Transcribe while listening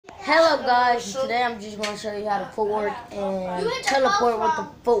Hello guys, today I'm just going to show you how to footwork and teleport with the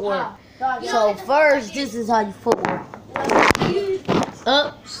footwork. So first, this is how you footwork.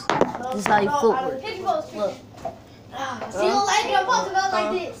 Oops, this is how you footwork. Look. See your legs are supposed to go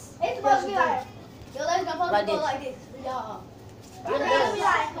like this. It's supposed to be like, your legs are supposed to go like this.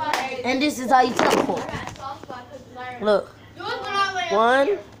 And this is how you teleport. Look.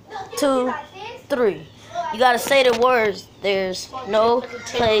 1, 2, 3. You gotta say the words. There's no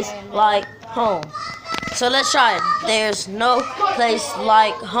place like home. So let's try it. There's no place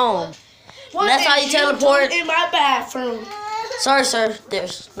like home. And that's how you teleport. In my bathroom. Sorry, sir.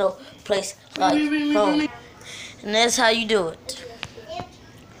 There's no place like home. And that's how you do it.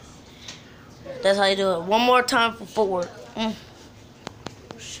 That's how you do it. One more time for footwork.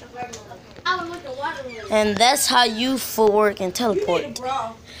 And that's how you footwork and teleport.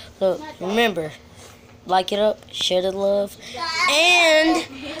 Look, remember, like it up, share the love, and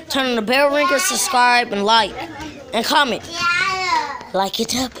turn on the bell ring and subscribe and like and comment. Like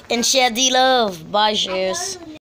it up and share the love. Bye, shares.